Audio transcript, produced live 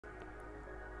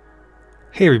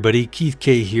Hey everybody, Keith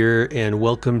K here, and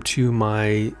welcome to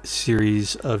my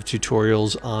series of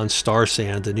tutorials on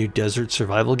Starsand, the new desert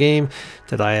survival game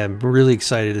that I am really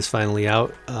excited is finally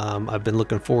out. I've been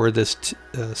looking forward to this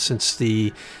since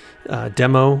the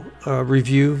demo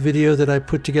review video that I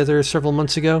put together several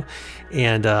months ago,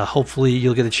 and hopefully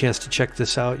you'll get a chance to check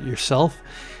this out yourself.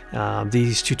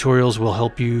 These tutorials will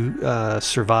help you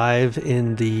survive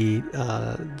in the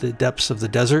depths of the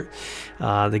desert.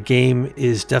 The game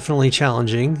is definitely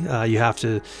challenging. You have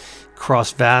to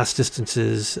cross vast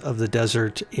distances of the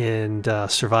desert and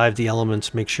survive the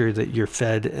elements, make sure that you're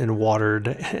fed and watered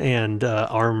and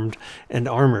armed and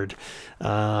armored.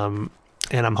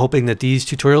 And I'm hoping that these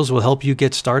tutorials will help you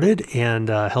get started and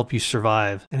help you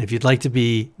survive. And if you'd like to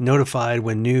be notified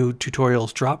when new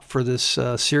tutorials drop for this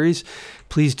series,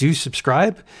 please do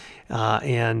subscribe.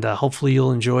 And hopefully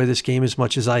you'll enjoy this game as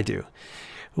much as I do.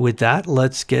 With that,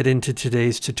 let's get into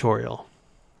today's tutorial.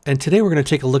 And today we're going to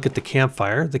take a look at the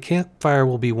campfire. The campfire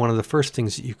will be one of the first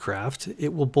things that you craft.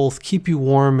 It will both keep you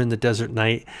warm in the desert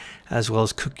night as well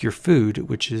as cook your food,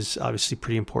 which is obviously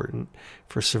pretty important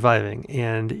for surviving.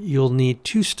 And you'll need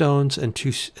 2 stones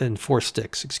and 4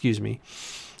 sticks, excuse me.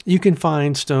 You can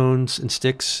find stones and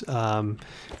sticks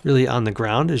really on the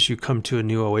ground as you come to a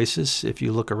new oasis. If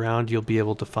you look around, you'll be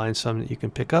able to find some that you can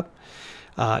pick up.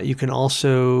 You can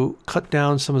also cut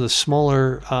down some of the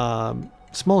smaller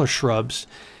shrubs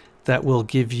that will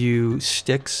give you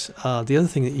sticks. The other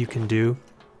thing that you can do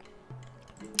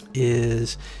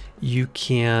is you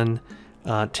can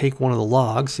take one of the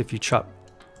logs, if you chop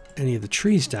any of the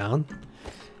trees down,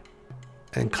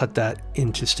 and cut that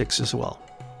into sticks as well.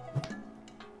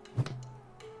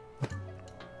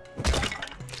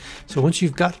 So once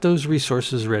you've got those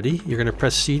resources ready, you're going to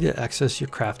press C to access your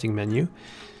crafting menu.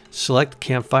 Select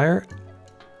campfire,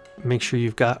 make sure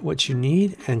you've got what you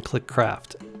need, and click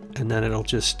craft. And then it'll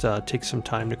just take some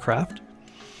time to craft.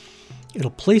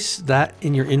 It'll place that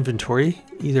in your inventory,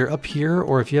 either up here,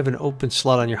 or if you have an open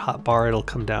slot on your hotbar, it'll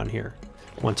come down here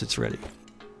once it's ready.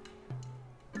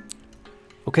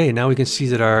 Okay, now we can see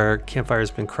that our campfire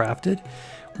has been crafted.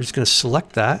 We're just going to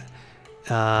select that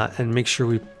and make sure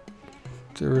we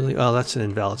really, oh, that's an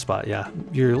invalid spot. Yeah,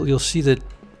 you'll see that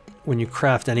when you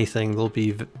craft anything, there'll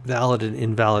be valid and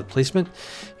invalid placement.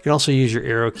 You can also use your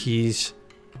arrow keys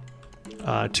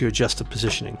to adjust the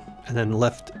positioning, and then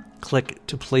left click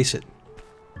to place it.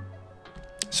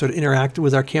 So to interact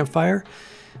with our campfire,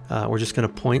 we're just going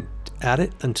to point at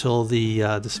it until the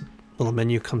this little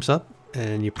menu comes up,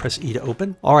 and you press E to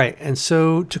open. All right, and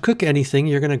so to cook anything,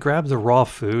 you're going to grab the raw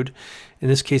food. In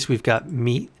this case, we've got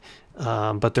meat,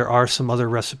 but there are some other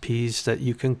recipes that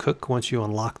you can cook once you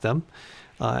unlock them.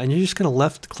 And you're just going to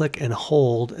left click and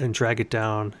hold and drag it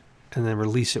down, and then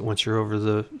release it once you're over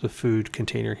the food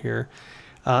container here.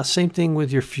 Same thing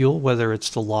with your fuel, whether it's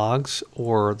the logs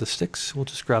or the sticks. We'll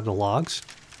just grab the logs.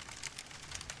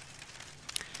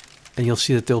 And you'll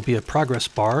see that there'll be a progress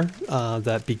bar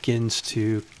that begins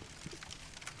to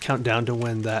count down to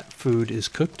when that food is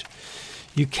cooked.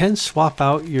 You can swap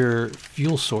out your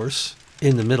fuel source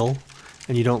in the middle,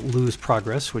 and you don't lose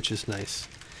progress, which is nice.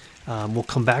 We'll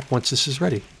come back once this is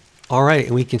ready. All right,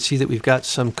 and we can see that we've got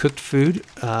some cooked food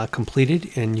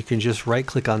completed, and you can just right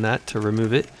click on that to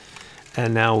remove it.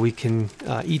 And now we can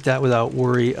eat that without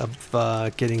worry of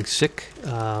getting sick,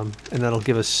 and that'll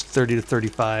give us 30 to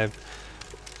 35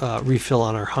 refill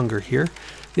on our hunger here.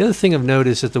 The other thing of note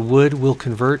is that the wood will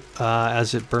convert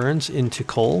as it burns into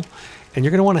coal, and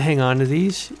you're going to want to hang on to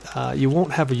these. You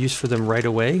won't have a use for them right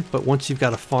away, but once you've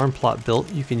got a farm plot built,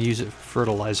 you can use it for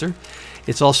fertilizer.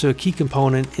 It's also a key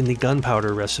component in the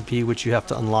gunpowder recipe, which you have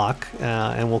to unlock,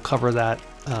 and we'll cover that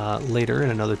later in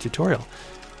another tutorial.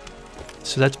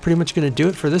 So that's pretty much going to do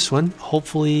it for this one.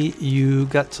 Hopefully you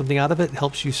got something out of it. It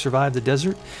helps you survive the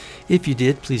desert. If you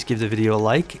did, please give the video a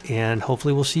like, and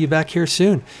hopefully we'll see you back here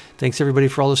soon. Thanks everybody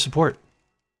for all the support.